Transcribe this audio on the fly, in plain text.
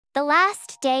The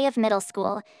last day of middle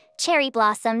school, cherry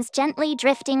blossoms gently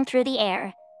drifting through the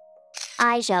air.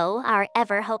 Aijō, our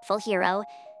ever-hopeful hero,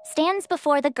 stands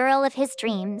before the girl of his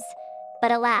dreams.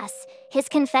 But alas, his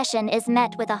confession is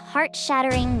met with a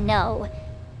heart-shattering no,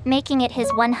 making it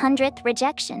his 100th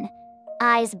rejection.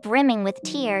 Eyes brimming with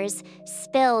tears,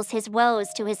 spills his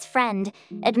woes to his friend,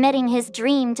 admitting his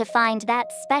dream to find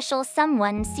that special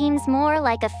someone seems more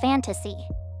like a fantasy.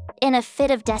 In a fit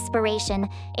of desperation,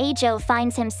 Aijō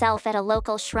finds himself at a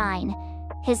local shrine,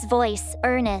 his voice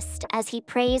earnest as he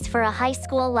prays for a high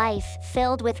school life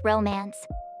filled with romance.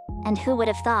 And who would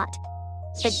have thought?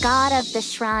 The god of the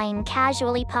shrine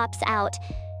casually pops out,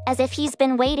 as if he's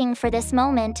been waiting for this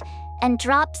moment, and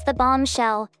drops the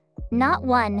bombshell. Not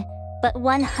one, but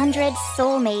 100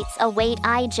 soulmates await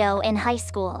Aijō in high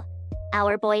school.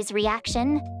 Our boy's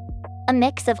reaction? A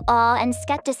mix of awe and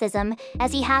skepticism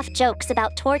as he half jokes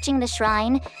about torching the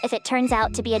shrine if it turns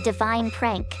out to be a divine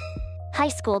prank. High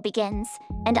school begins,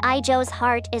 and Aijō's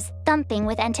heart is thumping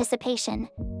with anticipation.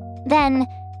 Then,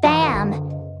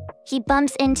 bam! He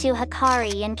bumps into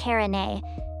Hikari and Karane.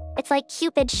 It's like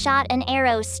Cupid shot an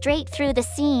arrow straight through the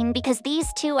scene because these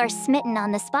two are smitten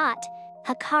on the spot.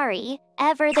 Hikari,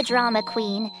 ever the drama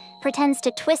queen, pretends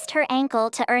to twist her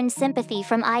ankle to earn sympathy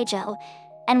from Aijō.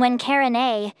 And when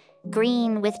Karane,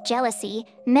 green with jealousy,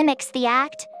 mimics the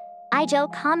act,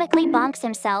 Aijō comically bonks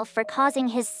himself for causing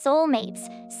his soulmates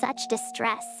such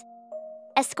distress.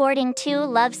 Escorting two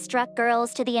love-struck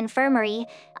girls to the infirmary,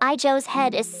 Aijō's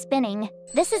head is spinning.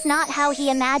 This is not how he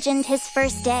imagined his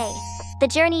first day. The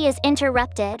journey is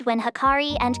interrupted when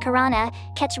Hikari and Karana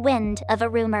catch wind of a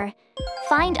rumor.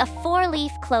 Find a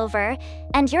 4-leaf clover,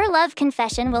 and your love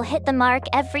confession will hit the mark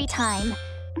every time.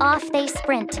 Off they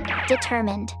sprint,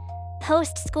 determined.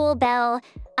 Post-school bell,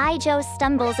 Aijō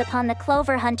stumbles upon the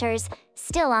clover hunters,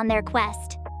 still on their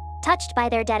quest. Touched by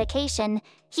their dedication,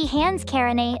 he hands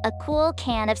Karane a cool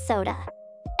can of soda.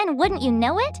 And wouldn't you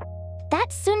know it? That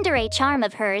tsundere charm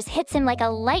of hers hits him like a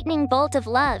lightning bolt of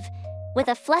love. With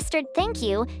a flustered thank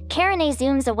you, Karane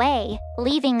zooms away,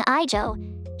 leaving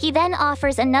Aijō. He then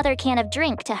offers another can of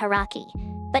drink to Hiraki,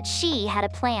 but she had a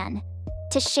plan.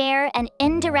 To share an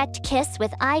indirect kiss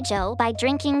with Aijō by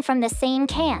drinking from the same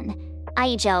can.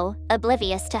 Aijō,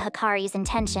 oblivious to Hikari's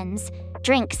intentions,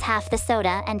 drinks half the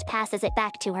soda and passes it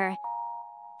back to her.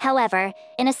 However,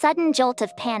 in a sudden jolt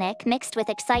of panic mixed with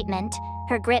excitement,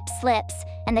 her grip slips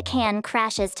and the can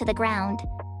crashes to the ground.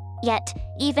 Yet,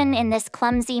 even in this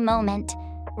clumsy moment,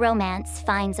 romance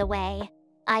finds a way.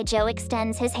 Aijō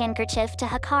extends his handkerchief to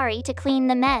Hikari to clean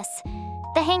the mess.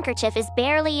 The handkerchief is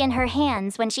barely in her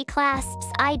hands when she clasps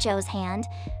Aijō's hand,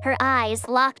 her eyes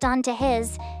locked onto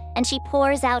his, and she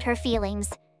pours out her feelings,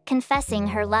 confessing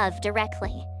her love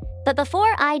directly. But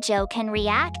before Aijō can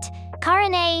react,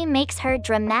 Karane makes her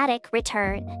dramatic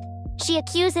return. She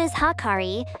accuses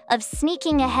Hikari of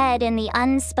sneaking ahead in the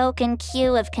unspoken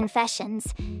queue of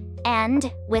confessions,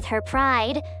 and, with her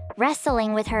pride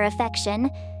wrestling with her affection,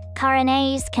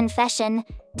 Karane's confession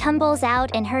tumbles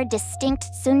out in her distinct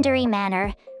tsundere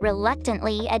manner,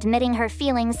 reluctantly admitting her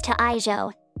feelings to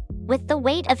Aijō. With the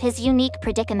weight of his unique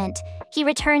predicament, he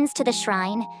returns to the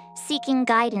shrine, seeking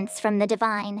guidance from the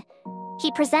divine.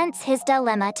 He presents his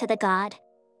dilemma to the god.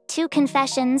 2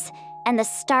 confessions, and the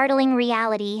startling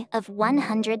reality of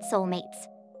 100 soulmates.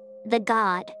 The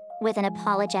god, with an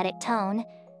apologetic tone,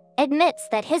 admits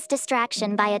that his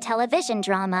distraction by a television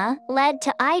drama led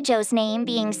to Aijō's name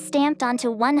being stamped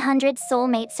onto 100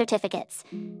 soulmate certificates.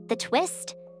 The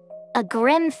twist? A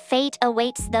grim fate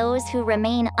awaits those who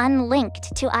remain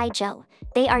unlinked to Aijō.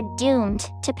 They are doomed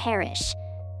to perish.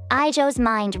 Aijō's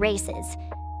mind races.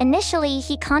 Initially,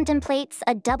 he contemplates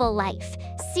a double life,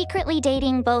 secretly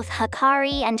dating both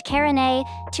Hikari and Karane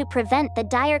to prevent the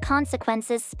dire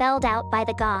consequences spelled out by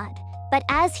the god. But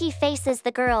as he faces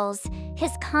the girls,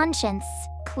 his conscience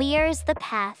clears the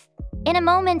path. In a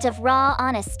moment of raw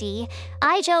honesty,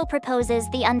 Aijō proposes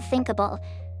the unthinkable,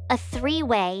 a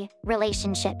 3-way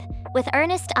relationship. With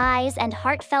earnest eyes and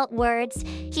heartfelt words,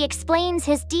 he explains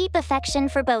his deep affection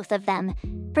for both of them,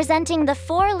 presenting the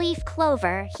 4-leaf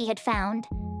clover he had found.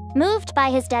 Moved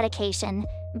by his dedication,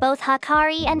 both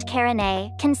Hikari and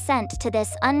Karane consent to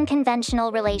this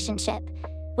unconventional relationship,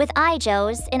 with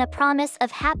Aijō's in a promise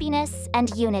of happiness and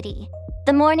unity.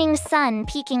 The morning sun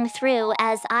peeking through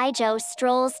as Aijō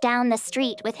strolls down the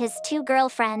street with his 2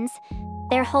 girlfriends.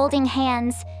 They're holding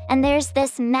hands, and there's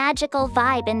this magical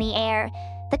vibe in the air,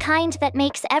 the kind that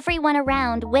makes everyone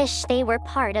around wish they were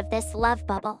part of this love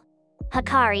bubble.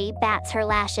 Hikari bats her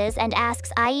lashes and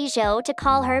asks Aijō to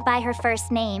call her by her first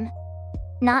name.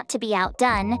 Not to be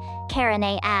outdone,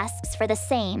 Karane asks for the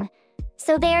same.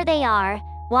 So there they are,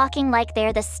 walking like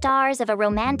they're the stars of a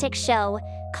romantic show,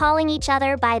 calling each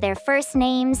other by their first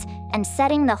names and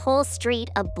setting the whole street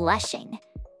a-blushing.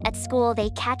 At school,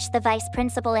 they catch the vice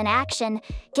principal in action,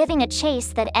 giving a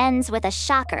chase that ends with a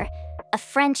shocker. A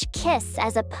French kiss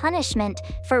as a punishment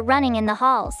for running in the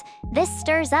halls. This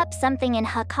stirs up something in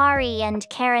Hikari and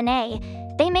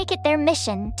Karane. They make it their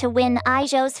mission to win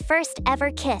Aijō's first ever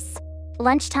kiss.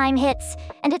 Lunchtime hits,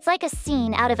 and it's like a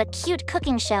scene out of a cute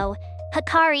cooking show.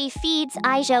 Hikari feeds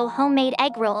Aijō homemade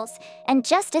egg rolls, and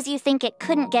just as you think it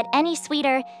couldn't get any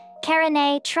sweeter,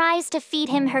 Karane tries to feed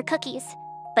him her cookies.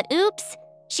 But oops,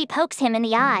 she pokes him in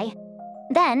the eye.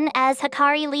 Then, as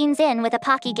Hikari leans in with a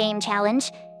Pocky Game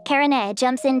challenge, Karane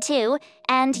jumps in too,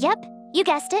 and yep, you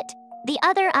guessed it, the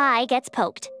other eye gets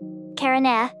poked.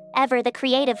 Karane, ever the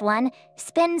creative one,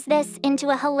 spins this into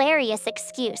a hilarious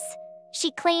excuse.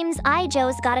 She claims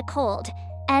Aijō's got a cold,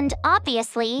 and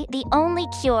obviously the only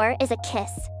cure is a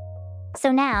kiss.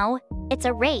 So now, it's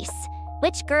a race.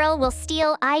 Which girl will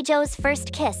steal Aijō's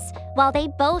first kiss, while they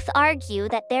both argue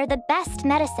that they're the best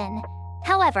medicine?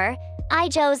 However,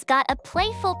 Aijō's got a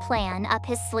playful plan up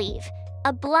his sleeve.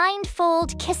 A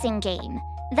blindfold kissing game.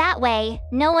 That way,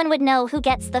 no one would know who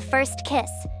gets the first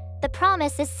kiss. The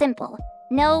promise is simple.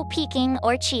 No peeking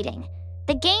or cheating.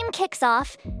 The game kicks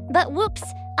off, but whoops,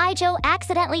 Aijō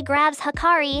accidentally grabs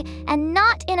Hikari, and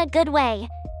not in a good way.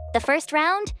 The first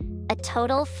round? A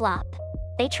total flop.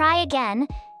 They try again,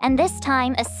 and this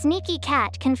time a sneaky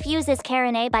cat confuses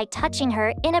Karane by touching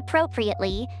her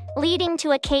inappropriately, leading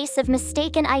to a case of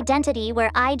mistaken identity where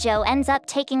Aijō ends up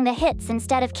taking the hits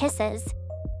instead of kisses.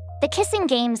 The kissing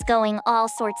game's going all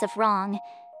sorts of wrong,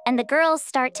 and the girls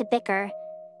start to bicker,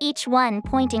 each one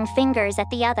pointing fingers at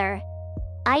the other.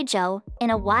 Aijō, in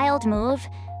a wild move,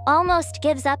 almost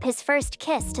gives up his first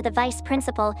kiss to the vice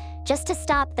principal just to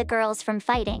stop the girls from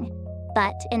fighting.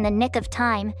 But in the nick of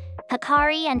time,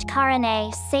 Hikari and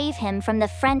Karane save him from the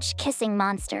French kissing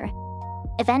monster.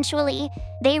 Eventually,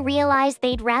 they realize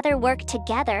they'd rather work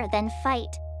together than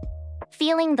fight.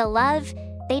 Feeling the love,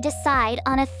 they decide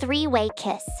on a three-way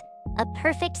kiss, a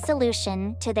perfect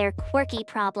solution to their quirky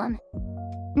problem.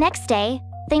 Next day,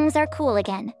 things are cool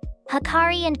again.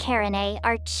 Hikari and Karane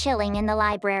are chilling in the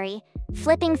library,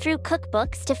 flipping through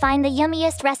cookbooks to find the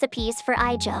yummiest recipes for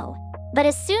Aijō. But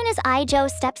as soon as Aijō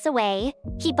steps away,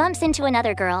 he bumps into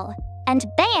another girl, and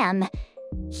bam!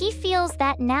 He feels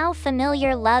that now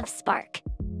familiar love spark.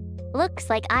 Looks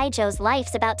like Aijō's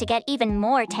life's about to get even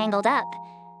more tangled up.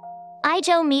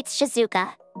 Aijō meets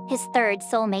Shizuka, his third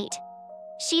soulmate.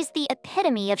 She's the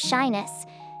epitome of shyness,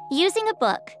 using a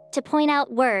book to point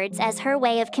out words as her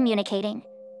way of communicating.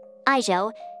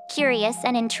 Aijō, curious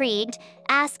and intrigued,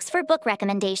 asks for book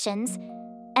recommendations,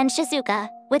 and Shizuka,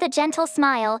 with a gentle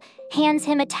smile, hands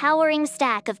him a towering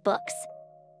stack of books.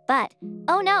 But,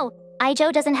 oh no,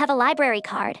 Aijō doesn't have a library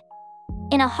card.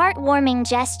 In a heartwarming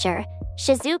gesture,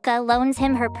 Shizuka loans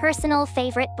him her personal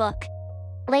favorite book.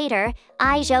 Later,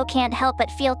 Aijō can't help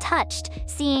but feel touched,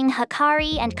 seeing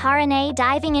Hikari and Karane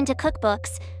diving into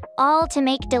cookbooks, all to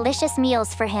make delicious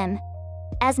meals for him.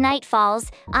 As night falls,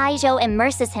 Aijō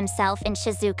immerses himself in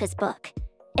Shizuka's book.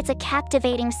 It's a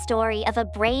captivating story of a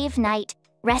brave knight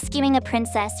rescuing a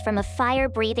princess from a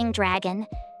fire-breathing dragon.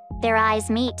 Their eyes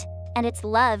meet, and it's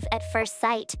love at first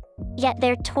sight. Yet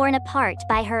they're torn apart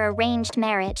by her arranged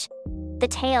marriage. The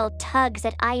tale tugs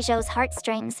at Aijō's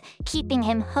heartstrings, keeping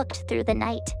him hooked through the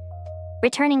night.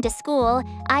 Returning to school,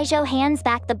 Aijō hands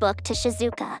back the book to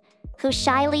Shizuka, who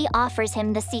shyly offers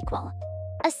him the sequel.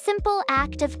 A simple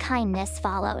act of kindness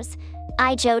follows.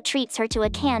 Aijō treats her to a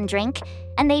canned drink,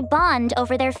 and they bond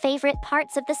over their favorite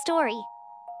parts of the story.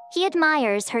 He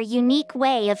admires her unique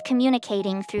way of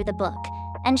communicating through the book,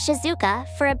 and Shizuka,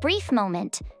 for a brief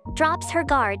moment, drops her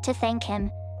guard to thank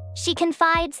him. She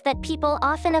confides that people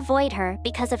often avoid her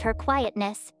because of her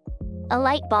quietness. A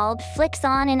light bulb flicks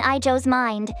on in Aijō's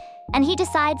mind, and he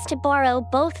decides to borrow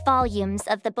both volumes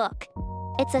of the book.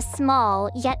 It's a small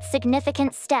yet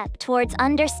significant step towards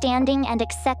understanding and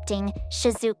accepting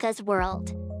Shizuka's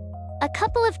world. A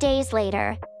couple of days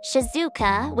later,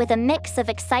 Shizuka, with a mix of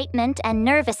excitement and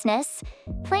nervousness,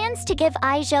 plans to give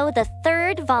Aijō the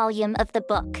third volume of the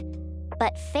book.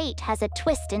 But fate has a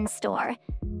twist in store.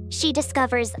 She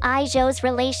discovers Aijō's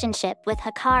relationship with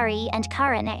Hikari and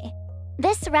Karane.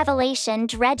 This revelation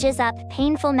dredges up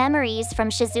painful memories from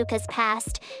Shizuka's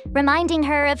past, reminding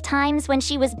her of times when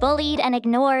she was bullied and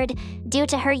ignored due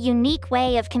to her unique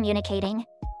way of communicating.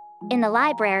 In the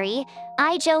library,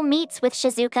 Aijō meets with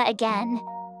Shizuka again.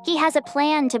 He has a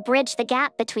plan to bridge the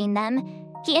gap between them.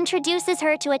 He introduces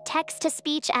her to a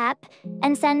text-to-speech app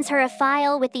and sends her a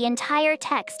file with the entire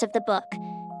text of the book.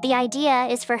 The idea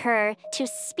is for her to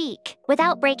speak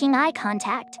without breaking eye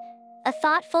contact, a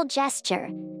thoughtful gesture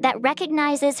that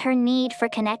recognizes her need for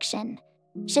connection.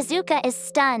 Shizuka is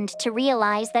stunned to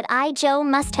realize that Aijō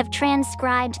must have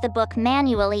transcribed the book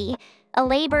manually, a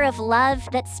labor of love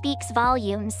that speaks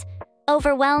volumes.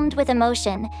 Overwhelmed with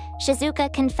emotion,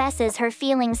 Shizuka confesses her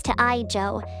feelings to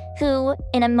Aijō, who,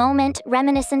 in a moment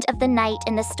reminiscent of the night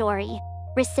in the story,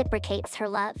 reciprocates her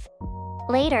love.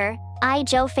 Later,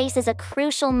 Aijō faces a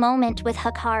crucial moment with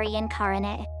Hikari and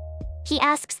Karane. He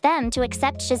asks them to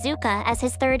accept Shizuka as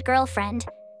his third girlfriend,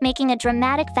 making a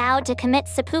dramatic vow to commit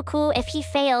seppuku if he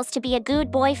fails to be a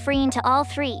good boyfriend to all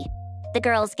three. The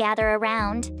girls gather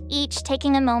around, each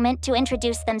taking a moment to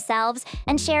introduce themselves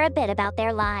and share a bit about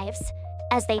their lives.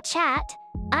 As they chat,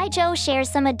 Aijō shares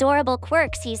some adorable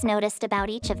quirks he's noticed about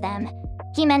each of them.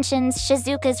 He mentions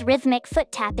Shizuka's rhythmic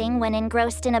foot tapping when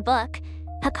engrossed in a book,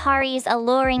 Hikari's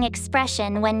alluring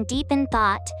expression when deep in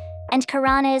thought, and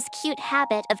Karane's cute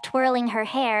habit of twirling her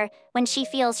hair when she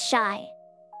feels shy.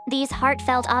 These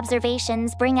heartfelt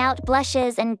observations bring out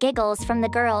blushes and giggles from the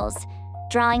girls,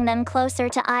 drawing them closer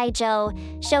to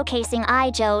Aijō, showcasing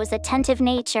Aijō's attentive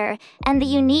nature and the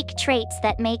unique traits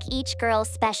that make each girl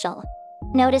special.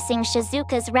 Noticing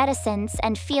Shizuka's reticence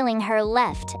and feeling her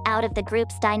left out of the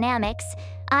group's dynamics,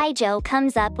 Aijō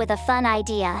comes up with a fun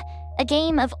idea, a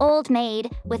game of Old Maid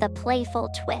with a playful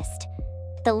twist.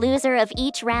 The loser of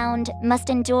each round must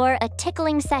endure a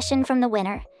tickling session from the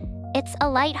winner. It's a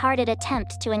light-hearted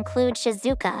attempt to include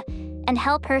Shizuka and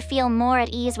help her feel more at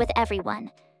ease with everyone.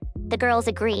 The girls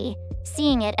agree,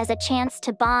 seeing it as a chance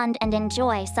to bond and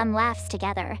enjoy some laughs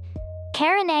together.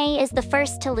 Karane is the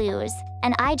first to lose,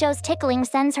 and Aijō's tickling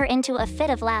sends her into a fit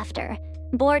of laughter,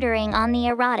 bordering on the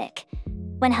erotic.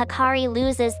 When Hikari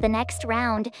loses the next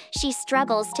round, she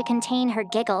struggles to contain her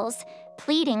giggles,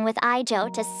 pleading with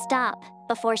Aijō to stop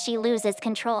before she loses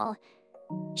control.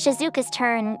 Shizuka's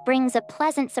turn brings a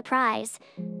pleasant surprise,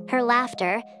 her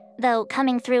laughter, though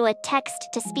coming through a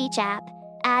text-to-speech app,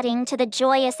 adding to the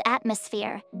joyous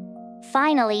atmosphere.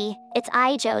 Finally, it's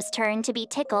Aijō's turn to be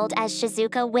tickled as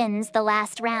Shizuka wins the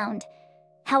last round.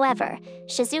 However,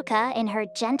 Shizuka, in her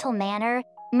gentle manner,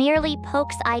 merely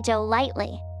pokes Aijō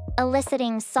lightly,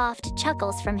 eliciting soft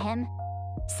chuckles from him.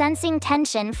 Sensing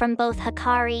tension from both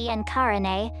Hikari and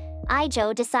Karane,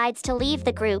 Aijō decides to leave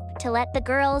the group to let the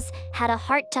girls had a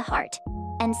heart-to-heart,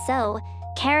 and so,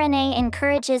 Karane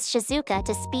encourages Shizuka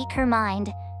to speak her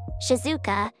mind.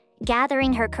 Shizuka,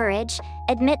 gathering her courage,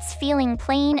 admits feeling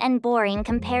plain and boring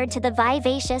compared to the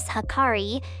vivacious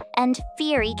Hikari and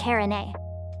fiery Karane.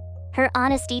 Her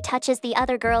honesty touches the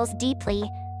other girls deeply,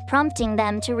 prompting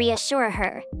them to reassure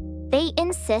her. They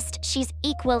insist she's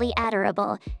equally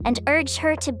adorable and urge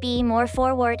her to be more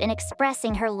forward in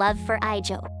expressing her love for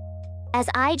Aijō. As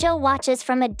Aijō watches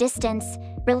from a distance,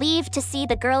 relieved to see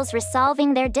the girls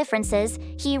resolving their differences,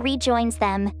 he rejoins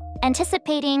them,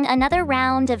 anticipating another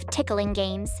round of tickling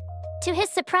games. To his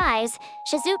surprise,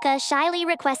 Shizuka shyly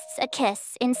requests a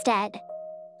kiss instead.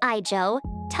 Aijō,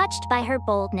 touched by her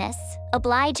boldness,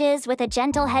 obliges with a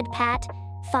gentle head pat,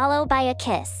 followed by a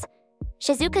kiss.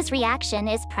 Shizuka's reaction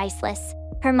is priceless,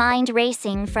 her mind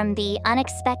racing from the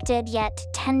unexpected yet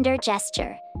tender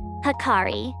gesture.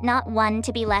 Hikari, not one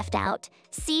to be left out,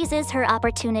 seizes her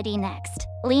opportunity next,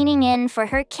 leaning in for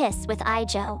her kiss with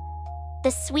Aijō.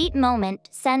 The sweet moment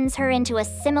sends her into a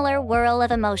similar whirl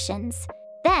of emotions.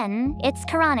 Then, it's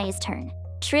Karane's turn.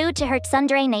 True to her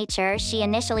tsundere nature, she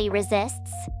initially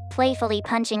resists, playfully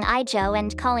punching Aijō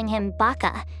and calling him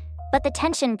baka. But the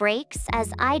tension breaks as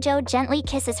Aijō gently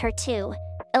kisses her too,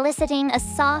 eliciting a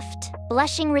soft,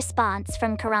 blushing response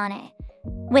from Karane.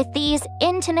 With these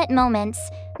intimate moments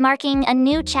marking a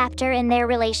new chapter in their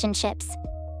relationships.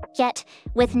 Yet,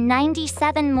 with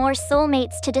 97 more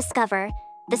soulmates to discover,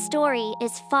 the story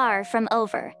is far from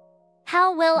over.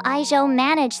 How will Aijō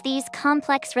manage these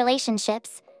complex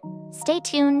relationships? Stay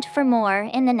tuned for more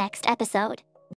in the next episode.